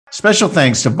Special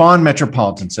thanks to Vaughan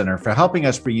Metropolitan Center for helping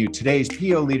us bring you today's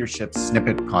PO Leadership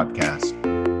Snippet podcast.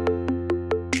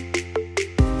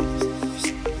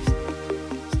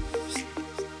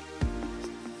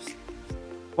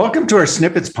 Welcome to our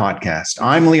Snippets podcast.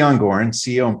 I'm Leon Gorin,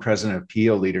 CEO and President of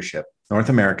PO Leadership, North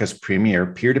America's premier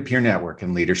peer-to-peer network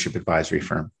and leadership advisory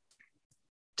firm.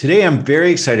 Today, I'm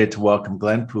very excited to welcome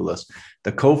Glenn Poulos,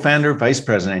 the co-founder, vice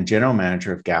president, and general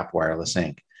manager of Gap Wireless,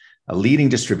 Inc., a leading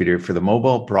distributor for the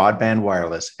mobile, broadband,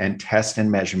 wireless, and test and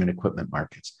measurement equipment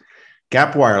markets.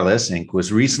 Gap Wireless, Inc.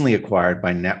 was recently acquired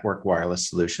by Network Wireless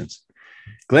Solutions.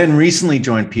 Glenn recently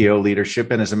joined PO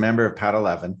Leadership and is a member of PAT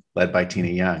 11, led by Tina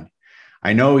Young.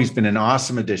 I know he's been an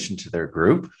awesome addition to their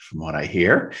group, from what I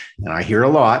hear, and I hear a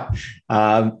lot.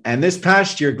 And this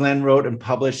past year, Glenn wrote and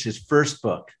published his first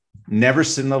book, Never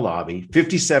Sit in the Lobby,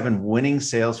 57 Winning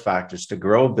Sales Factors to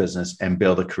Grow a Business and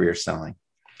Build a Career Selling.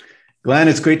 Glenn,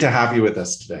 it's great to have you with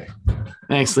us today.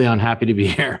 Thanks, Leon. Happy to be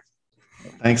here.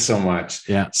 Thanks so much.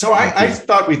 Yeah. So I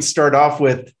thought we'd start off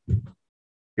with,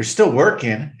 you're still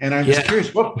working, and I'm just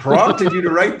curious, what prompted you to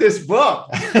write this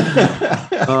book?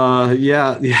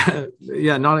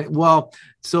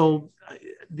 So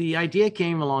the idea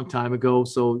came a long time ago.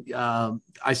 So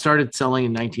I started selling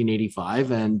in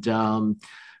 1985, and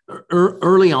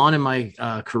early on in my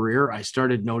career, I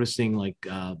started noticing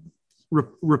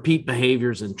repeat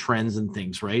behaviors and trends and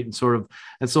things, right? And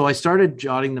so I started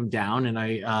jotting them down,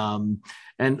 and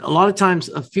and a lot of times,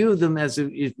 a few of them, as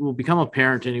it will become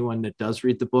apparent to anyone that does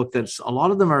read the book, that a lot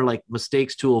of them are like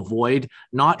mistakes to avoid,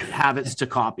 not habits to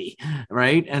copy,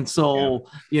 right? And so,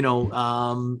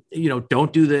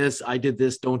 don't do this, I did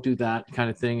this, don't do that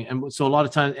kind of thing. And so a lot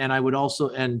of times, and I would also,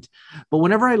 but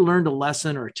whenever I learned a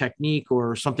lesson or a technique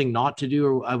or something not to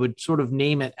do, I would sort of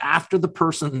name it after the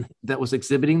person that was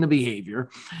exhibiting the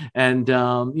behavior. And,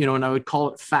 and I would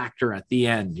call it factor at the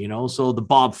end, so the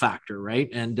Bob factor, right?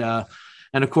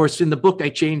 And of course, in the book, I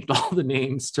changed all the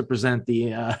names to protect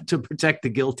the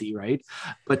guilty, right?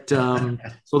 But so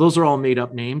those are all made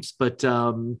up names. But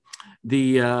and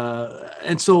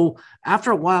so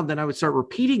after a while, then I would start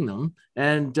repeating them,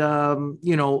 and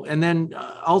and then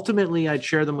ultimately I'd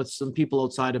share them with some people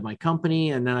outside of my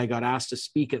company, and then I got asked to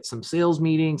speak at some sales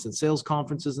meetings and sales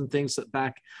conferences and things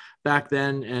back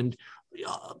then, and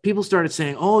people started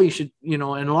saying, oh, you should, and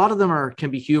a lot of them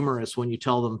can be humorous when you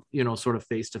tell them, sort of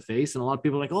face to face. And a lot of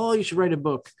people are like, oh, you should write a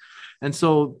book. And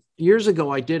so years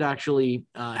ago, I did actually,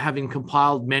 having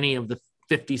compiled many of the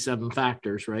 57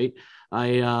 factors, right?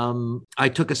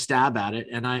 I took a stab at it,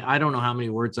 and I don't know how many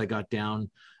words I got down,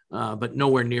 but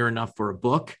nowhere near enough for a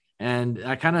book. And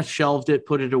I kind of shelved it,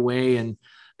 put it away, and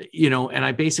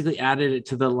I basically added it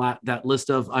to that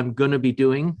list of I'm going to be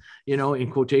doing,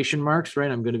 in quotation marks, right?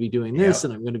 I'm going to be doing this,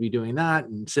 and I'm going to be doing that,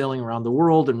 and sailing around the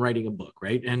world and writing a book,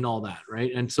 right? And all that,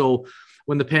 right? And so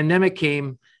when the pandemic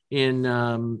came in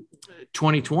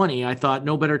 2020, I thought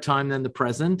no better time than the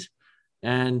present.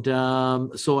 And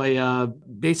so I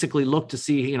basically looked to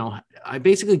see, I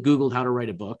basically Googled how to write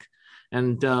a book,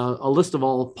 and a list of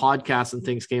all podcasts and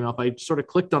things came up. I sort of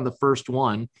clicked on the first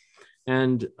one.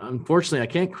 And unfortunately, I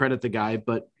can't credit the guy,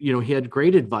 but, he had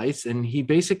great advice. And he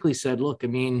basically said, look,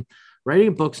 writing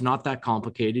a book's not that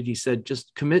complicated. He said,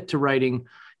 just commit to writing.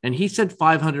 And he said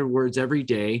 500 words every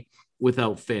day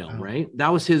without fail, right?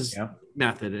 That was his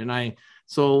method. And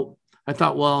so I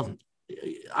thought, well,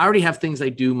 I already have things I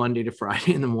do Monday to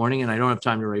Friday in the morning, and I don't have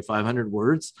time to write 500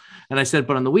 words. And I said,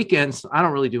 but on the weekends, I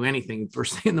don't really do anything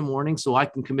first thing in the morning. So I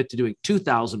can commit to doing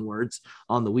 2,000 words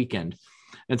on the weekend.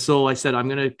 And so I said, I'm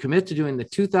going to commit to doing the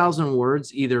 2,000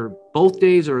 words, either both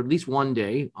days or at least one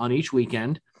day on each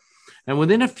weekend. And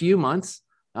within a few months,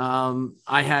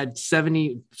 I had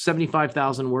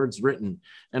 75,000 words written.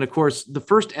 And of course, the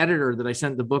first editor that I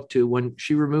sent the book to, when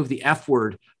she removed the F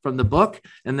word from the book,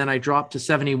 and then I dropped to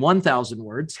 71,000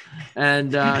 words.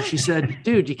 And she said,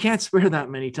 dude, you can't swear that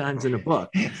many times in a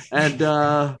book.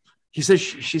 And she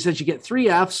said you get 3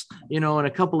 Fs, and a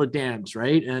couple of damns,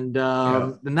 right? And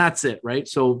that's it, right?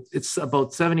 So it's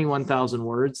about 71,000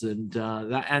 words, and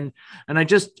I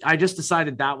just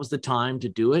decided that was the time to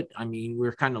do it. We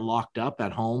were kind of locked up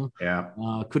at home,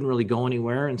 couldn't really go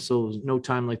anywhere, and so no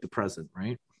time like the present,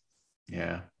 right?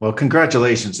 Yeah. Well,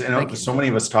 congratulations. Thank you. So many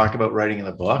of us talk about writing in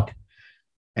the book,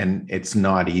 and it's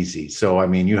not easy. So,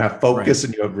 you have focus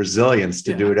and you have resilience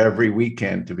to do it every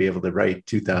weekend. To be able to write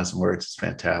 2,000 words is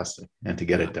fantastic, and to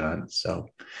get it done. So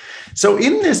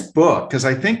in this book, because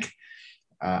I think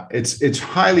it's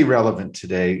highly relevant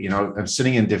today, I'm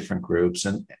sitting in different groups,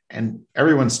 and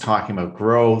everyone's talking about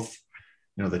growth,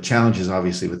 the challenges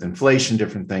obviously with inflation,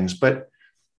 different things, but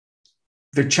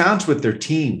they're challenged with their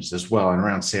teams as well and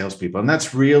around salespeople. And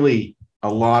that's really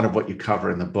a lot of what you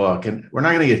cover in the book, and we're not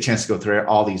going to get a chance to go through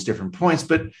all these different points,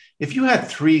 but if you had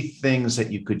three things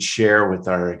that you could share with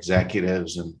our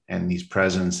executives and these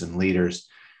presidents and leaders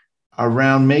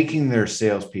around making their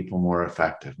salespeople more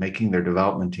effective, making their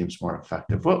development teams more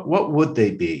effective, what would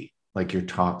they be? Like your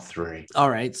top three? All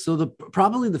right. So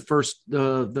probably the first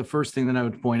thing that I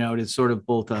would point out is sort of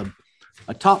both a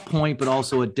top point, but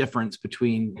also a difference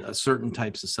between certain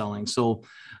types of selling. So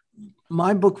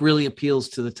my book really appeals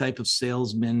to the type of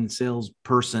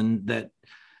salesperson that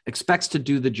expects to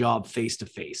do the job face to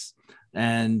face.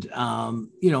 And,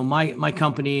 my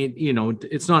company,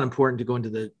 it's not important to go into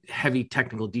the heavy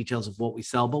technical details of what we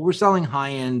sell, but we're selling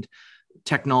high-end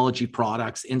technology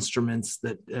products, instruments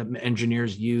that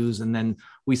engineers use. And then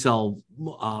we sell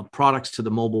products to the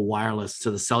mobile wireless,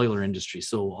 to the cellular industry.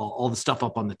 So all the stuff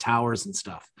up on the towers and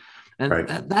stuff. And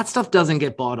right. that stuff doesn't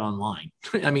get bought online.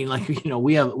 I mean,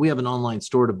 we have an online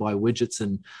store to buy widgets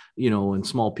and, and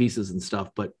small pieces and stuff,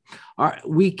 but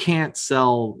we can't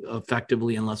sell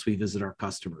effectively unless we visit our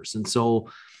customers. And so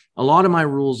a lot of my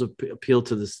rules appeal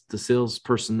to the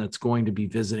salesperson that's going to be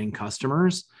visiting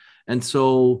customers. And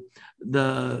so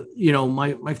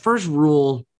my first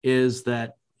rule is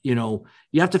that,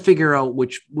 you have to figure out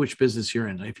which business you're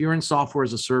in. If you're in software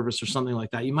as a service or something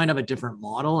like that, you might have a different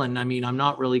model. And I mean, I'm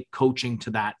not really coaching to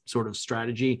that sort of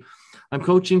strategy. I'm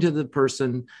coaching to the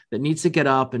person that needs to get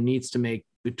up and needs to make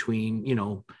between,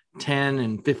 10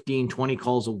 and 15, 20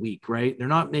 calls a week, right? They're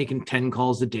not making 10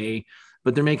 calls a day,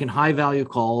 but they're making high value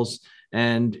calls.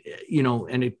 And,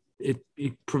 and it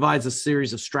provides a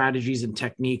series of strategies and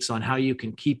techniques on how you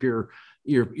can keep your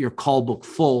call book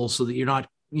full so that you're not,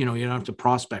 you don't have to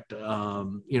prospect,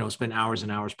 spend hours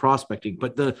and hours prospecting.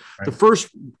 But the first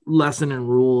lesson and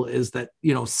rule is that,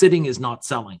 sitting is not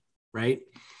selling, right?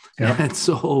 Yep. And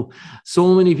so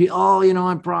many people,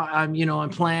 I'm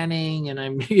planning and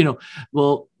I'm,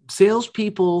 well,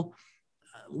 salespeople,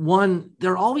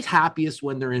 they're always happiest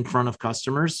when they're in front of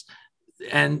customers.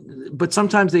 But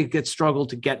sometimes they struggle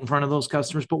to get in front of those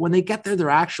customers, but when they get there, they're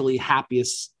actually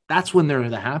happiest. That's when they're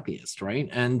the happiest. Right.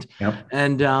 And, yep.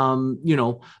 and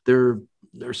they're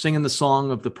singing the song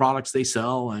of the products they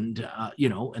sell and,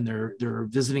 and they're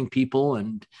visiting people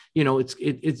and,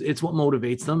 it's what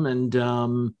motivates them.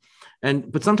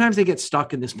 But sometimes they get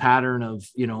stuck in this pattern of,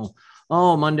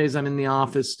 Mondays I'm in the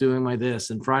office doing my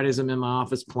this and Fridays I'm in my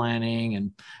office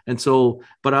planning.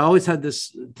 But I always had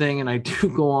this thing, and I do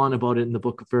go on about it in the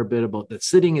book a fair bit about that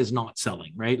sitting is not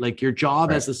selling, right? Like your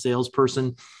job as a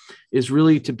salesperson is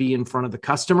really to be in front of the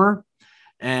customer,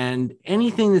 and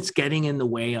anything that's getting in the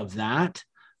way of that,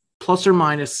 plus or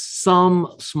minus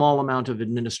some small amount of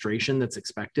administration that's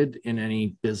expected in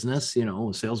any business,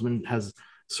 a salesman has a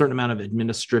certain amount of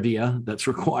administrivia that's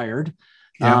required,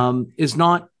 is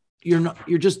not,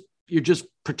 you're just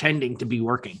pretending to be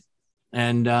working.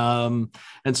 And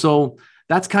so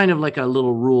that's kind of like a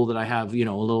little rule that I have, a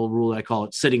little rule that I call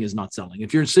it sitting is not selling.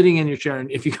 If you're sitting in your chair and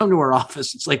if you come to our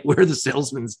office, it's like, we're the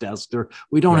salesman's desk, or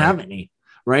we don't have any,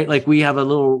 right? Like we have a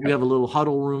little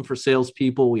huddle room for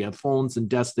salespeople. We have phones and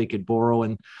desks they could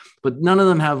borrow, but none of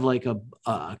them have like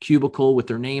a cubicle with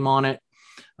their name on it.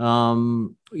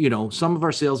 Some of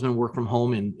our salesmen work from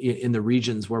home in the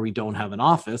regions where we don't have an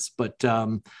office, but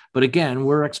again,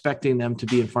 we're expecting them to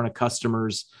be in front of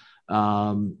customers,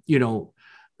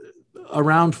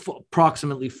 around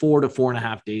approximately 4 to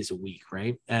 4.5 days a week.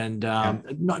 Right. And,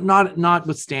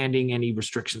 notwithstanding any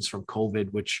restrictions from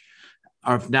COVID, which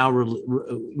are now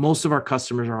most of our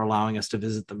customers are allowing us to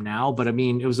visit them now. But I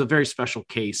mean, it was a very special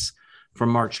case from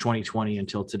March 2020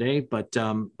 until today. But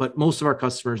most of our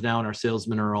customers now and our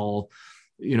salesmen are all,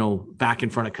 back in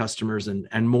front of customers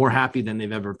and more happy than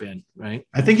they've ever been. Right.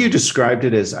 I think you described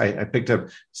it as I picked up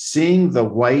seeing the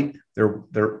white,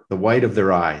 the white of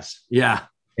their eyes. Yeah.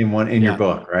 In your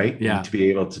book. Right. Yeah. And to be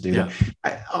able to do that.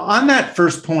 On that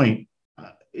first point,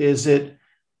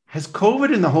 has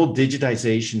COVID and the whole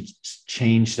digitization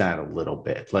changed that a little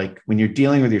bit? Like when you're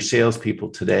dealing with your salespeople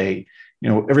today,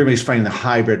 everybody's finding the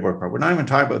hybrid work part. We're not even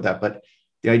talking about that, but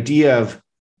the idea of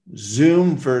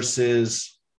Zoom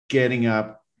versus getting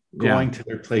up, going to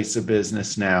their place of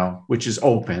business now, which is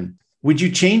open. Would you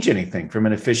change anything from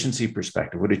an efficiency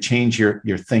perspective? Would it change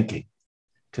your thinking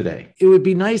today? It would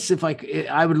be nice if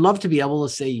I would love to be able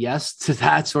to say yes to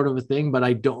that sort of a thing, but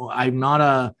I'm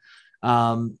not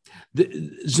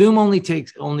Zoom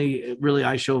only really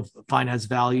I find has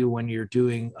value when you're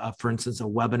doing, for instance, a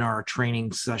webinar or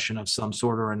training session of some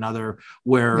sort or another,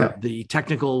 where the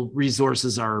technical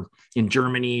resources are in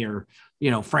Germany or,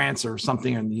 France or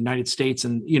something in the United States.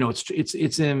 And, it's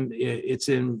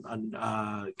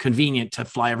convenient to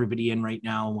fly everybody in right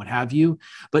now and what have you,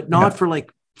 but not for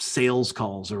like sales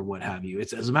calls or what have you.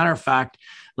 It's, as a matter of fact,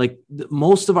 like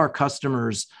most of our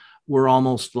customers were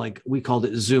almost like, we called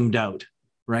it zoomed out,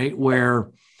 right?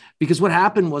 Because what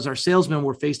happened was our salesmen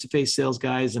were face-to-face sales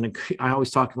guys. And I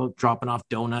always talk about dropping off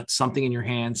donuts, something in your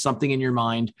hand, something in your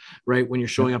mind, right? When you're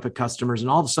showing up at customers, and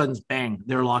all of a sudden, bang,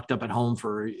 they're locked up at home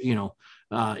for,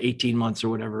 18 months or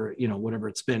whatever, whatever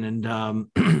it's been. And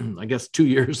I guess 2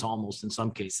 years almost in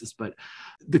some cases, but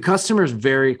the customers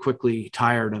very quickly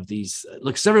tired of these.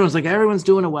 Like everyone's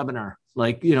doing a webinar,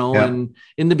 and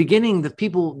in the beginning, the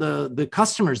people, the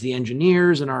customers, the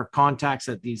engineers and our contacts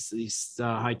at these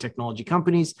high technology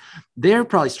companies, they're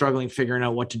probably struggling figuring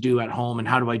out what to do at home and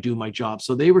how do I do my job.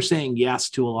 So they were saying yes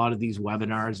to a lot of these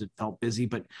webinars. It felt busy,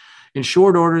 but in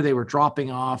short order, they were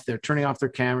dropping off, they're turning off their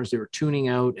cameras, they were tuning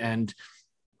out, and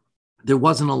there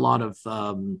wasn't a lot of,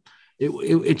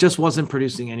 it just wasn't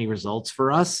producing any results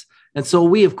for us. And so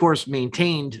we, of course,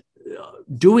 maintained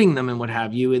doing them and what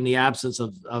have you in the absence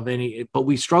of any, but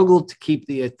we struggled to keep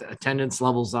the attendance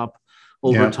levels up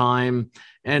over time.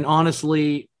 And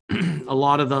honestly, a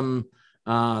lot of them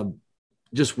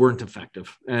just weren't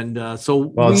effective. And it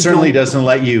certainly doesn't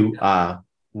let you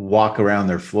walk around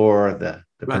their floor, the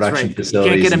production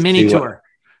facilities. You can't get a mini tour.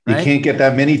 You can't get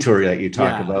that mini tour that you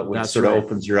talk about, which sort of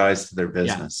opens your eyes to their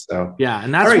business. So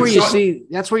and that's where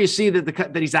you see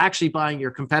that he's actually buying your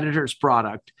competitor's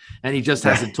product, and he just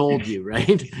hasn't told you,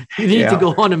 right? You need to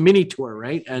go on a mini tour,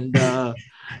 right? And to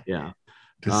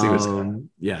see what's going on.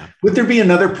 Yeah. Would there be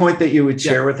another point that you would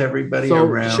share with everybody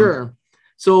around? Sure.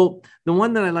 So the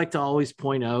one that I like to always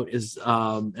point out is,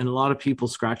 and a lot of people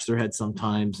scratch their head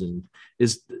sometimes,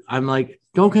 I'm like,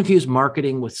 don't confuse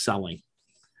marketing with selling,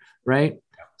 right?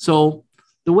 So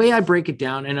the way I break it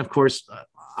down, and of course,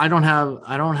 I don't have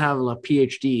a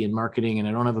PhD in marketing, and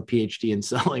I don't have a PhD in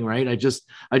selling, right? I just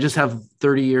have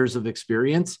 30 years of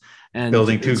experience and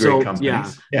building two great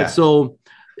companies. Yeah. So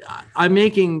I'm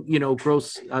making,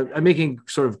 I'm making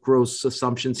sort of gross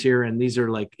assumptions here, and these are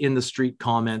like in the street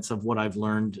comments of what I've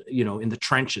learned, in the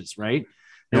trenches, right?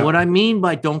 And what I mean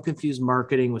by don't confuse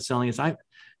marketing with selling is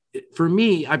for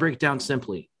me, I break it down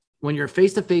simply. When you're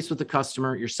face-to-face with the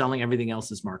customer, you're selling. Everything else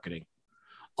is marketing.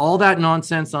 All that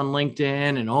nonsense on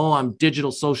LinkedIn and, I'm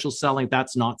digital social selling,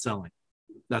 that's not selling.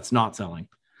 That's not selling.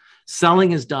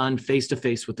 Selling is done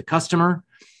face-to-face with the customer.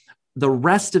 The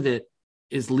rest of it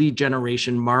is lead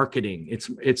generation marketing.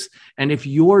 And if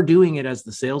you're doing it as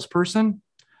the salesperson,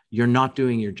 you're not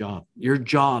doing your job. Your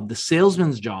job, the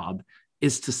salesman's job,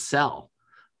 is to sell.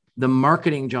 The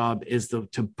marketing job is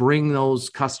to bring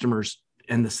those customers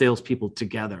and the salespeople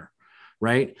together,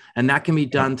 right? And that can be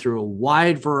done through a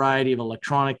wide variety of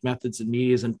electronic methods and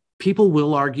medias. And people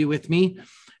will argue with me,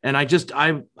 and I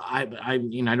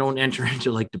don't enter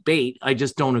into like debate. I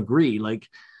just don't agree, like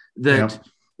that,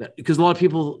 because a lot of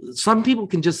people, some people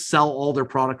can just sell all their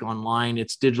product online.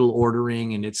 It's digital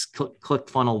ordering, and it's click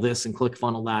funnel this and click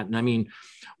funnel that. And I mean,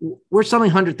 we're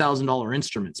selling $100,000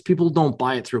 instruments. People don't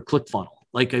buy it through ClickFunnels.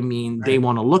 They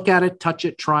want to look at it, touch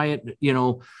it, try it,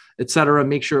 et cetera,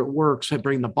 make sure it works. I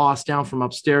bring the boss down from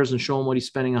upstairs and show him what he's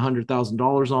spending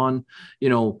 $100,000 on,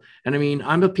 and I mean,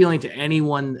 I'm appealing to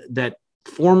anyone that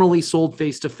formerly sold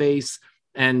face-to-face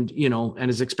and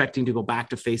is expecting to go back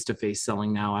to face-to-face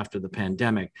selling now after the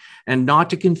pandemic, and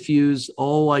not to confuse,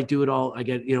 I do it all. I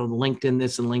get, LinkedIn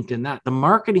this and LinkedIn that. The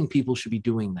marketing people should be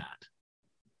doing that.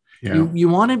 Yeah. You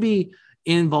want to be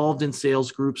involved in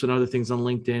sales groups and other things on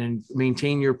LinkedIn and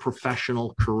maintain your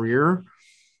professional career.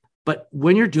 But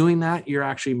when you're doing that, you're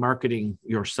actually marketing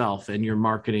yourself, and you're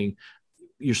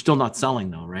still not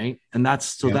selling though, right? And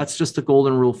that's just the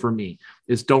golden rule for me,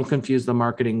 is don't confuse the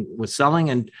marketing with selling,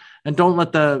 and don't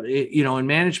let in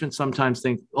management sometimes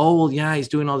think, he's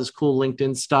doing all this cool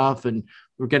LinkedIn stuff and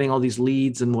we're getting all these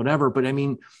leads and whatever. But I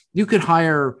mean, you could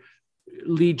hire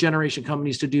lead generation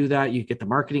companies to do that. You get the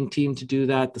marketing team to do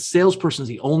that. The salesperson is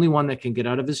the only one that can get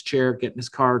out of his chair, get in his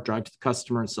car, drive to the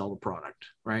customer and sell the product,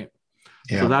 right?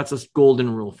 Yeah. So that's a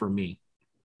golden rule for me.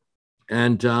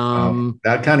 And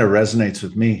that kind of resonates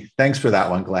with me. Thanks for that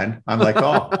one, Glenn. I'm like,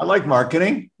 I like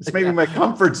marketing. It's maybe my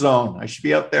comfort zone. I should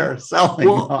be out there selling.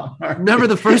 Well, remember,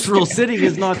 the first rule, sitting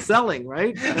is not selling,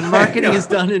 right? And marketing is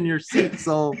done in your seat.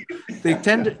 So they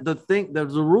tend to think the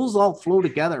rules all flow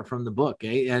together from the book,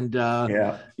 And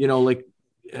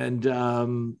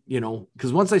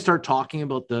because once I start talking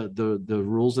about the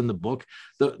rules in the book,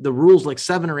 the rules, like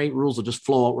 7 or 8 rules, will just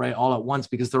flow out right all at once,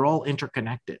 because they're all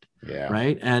interconnected. Yeah.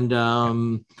 Right. And,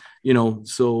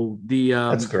 so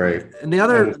that's great. And the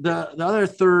other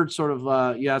third sort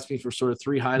of, you asked me for sort of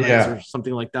 3 highlights or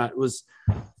something like that, was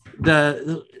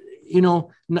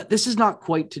this is not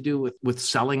quite to do with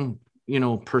selling,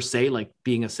 per se, like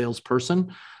being a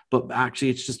salesperson, but actually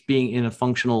it's just being in a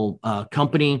functional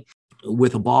company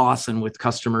with a boss and with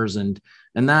customers. And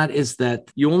that is that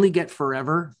you only get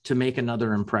forever to make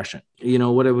another impression.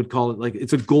 What I would call it, like,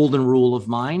 it's a golden rule of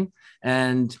mine.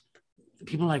 And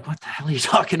people are like, what the hell are you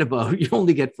talking about? You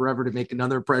only get forever to make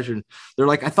another impression. They're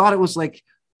like, I thought it was like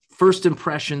first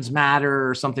impressions matter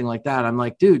or something like that. I'm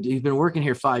like, dude, you've been working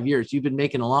here 5 years. You've been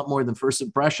making a lot more than first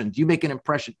impressions. You make an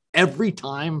impression every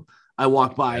time I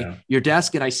walk by your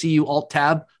desk and I see you alt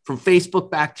tab from Facebook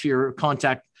back to your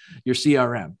contact, your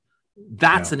CRM.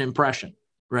 That's an impression,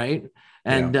 right?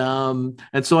 And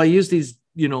and so I use these,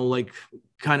 like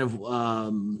kind of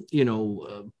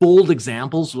bold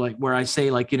examples, like where I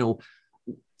say, like,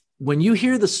 when you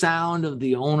hear the sound of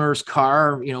the owner's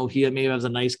car, he maybe has a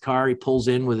nice car, he pulls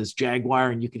in with his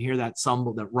Jaguar, and you can hear that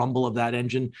rumble of that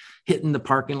engine hitting the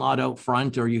parking lot out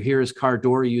front, or you hear his car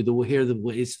door, you hear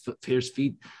his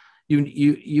feet.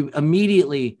 You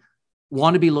immediately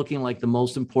want to be looking like the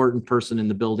most important person in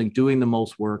the building, doing the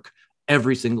most work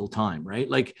every single time, right?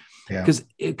 Like, because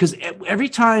every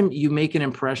time you make an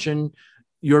impression,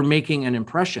 you're making an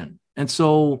impression. And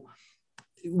so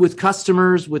with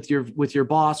customers, with your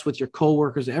boss, with your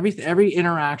coworkers, every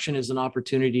interaction is an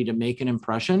opportunity to make an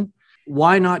impression.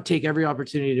 Why not take every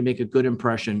opportunity to make a good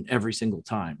impression every single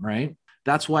time, right?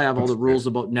 That's why I have all the rules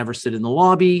about never sit in the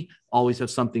lobby, always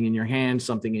have something in your hand,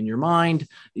 something in your mind,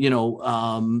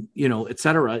 et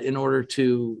cetera, in order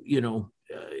to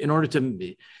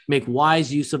make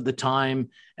wise use of the time.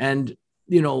 And,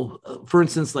 for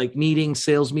instance, like meetings,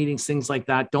 sales meetings, things like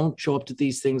that, don't show up to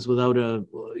these things without a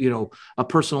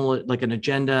personal, like an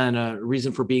agenda and a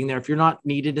reason for being there. If you're not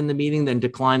needed in the meeting, then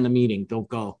decline the meeting. Don't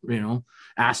go,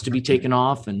 ask to be taken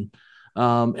off. And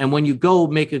when you go,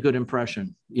 make a good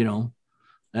impression,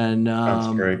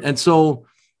 and so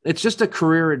it's just a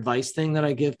career advice thing that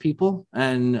I give people.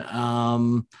 And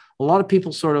a lot of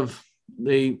people sort of,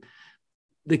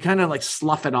 they kind of like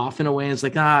slough it off in a way. It's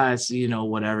like, it's,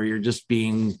 whatever, you're just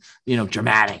being,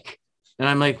 dramatic. And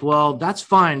I'm like, well, that's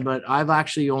fine. But I've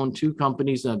actually owned 2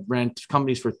 companies that ran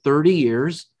companies for 30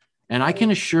 years. And I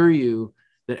can assure you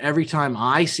that every time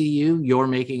I see you, you're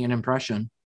making an impression.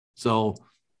 So,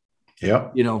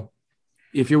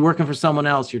 if you're working for someone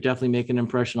else, you're definitely making an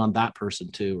impression on that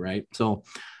person too. Right. So,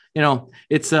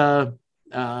 it's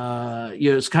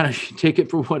it's kind of take it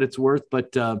for what it's worth,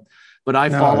 but I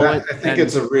follow it. I think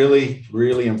it's a really,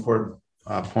 really important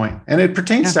point. And it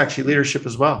pertains to actually leadership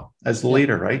as well. As the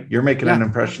leader, right? You're making an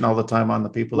impression all the time on the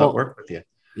people that work with you.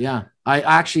 Yeah. I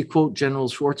actually quote General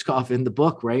Schwarzkopf in the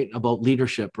book, right, about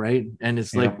leadership, right? And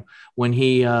it's like when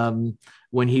he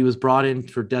was brought in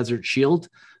for Desert Shield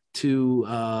to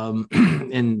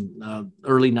in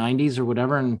early 90s or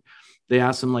whatever, and they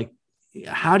asked him, like,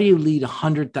 how do you lead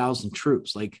 100,000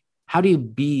 troops? Like, how do you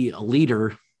be a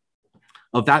leader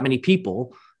of that many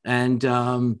people? And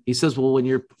he says, well, when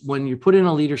you're put in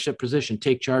a leadership position,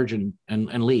 take charge and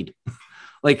lead.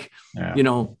 Like,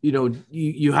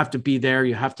 you have to be there,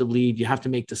 you have to lead, you have to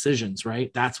make decisions, right?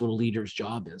 That's what a leader's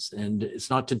job is. And it's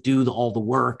not to do all the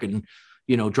work and,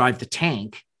 drive the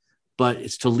tank, but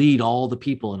it's to lead all the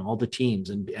people and all the teams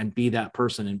and be that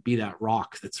person and be that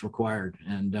rock that's required.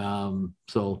 And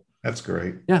so that's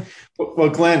great. Yeah. Well,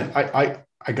 Glenn,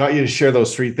 I got you to share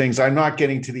those 3 things. I'm not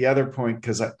getting to the other point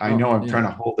because I know I'm trying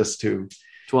to hold this to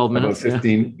 12 minutes. About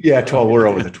 15. Yeah, 12. We're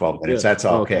over the 12 minutes. That's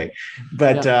okay.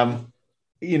 But,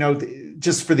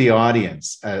 just for the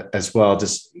audience as well,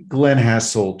 just Glenn has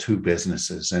sold 2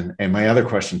 businesses. And my other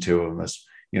question to him was,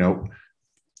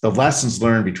 the lessons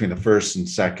learned between the first and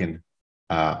second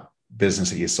business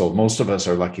that you sold. Most of us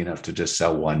are lucky enough to just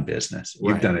sell 1 business.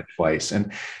 You've done it twice.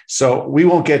 And so we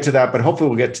won't get to that, but hopefully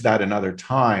we'll get to that another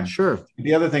time. Sure.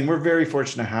 The other thing, we're very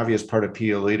fortunate to have you as part of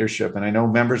PO Leadership. And I know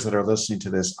members that are listening to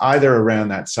this, either around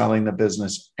that selling the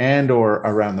business and or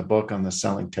around the book on the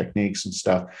selling techniques and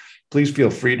stuff, please feel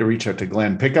free to reach out to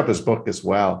Glenn, pick up his book as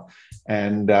well.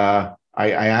 And I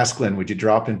asked Glenn, would you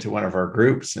drop into one of our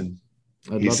groups? And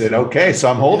he said, okay,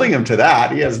 so I'm holding him to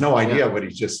that. He has no idea what he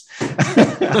just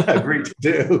agreed to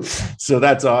do. So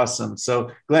that's awesome.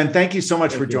 So Glenn, thank you so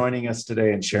much for joining us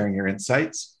today and sharing your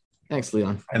insights. Thanks,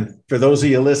 Leon. And for those of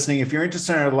you listening, if you're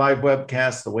interested in our live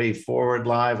webcast, The Way Forward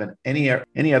Live, and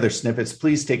any other snippets,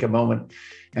 please take a moment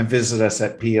and visit us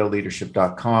at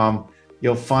poleadership.com.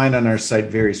 You'll find on our site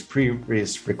various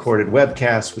previous recorded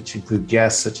webcasts, which include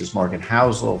guests such as Morgan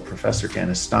Housel, Professor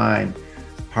Dennis Stein,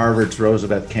 Harvard's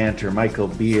Rosabeth Cantor, Michael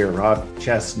Beer, Rob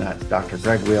Chestnut, Dr.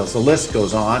 Greg Wales. The list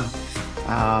goes on.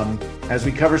 As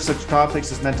we cover such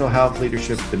topics as mental health,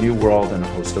 leadership, the new world, and a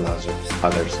host of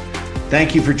others.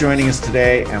 Thank you for joining us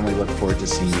today, and we look forward to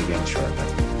seeing you again shortly.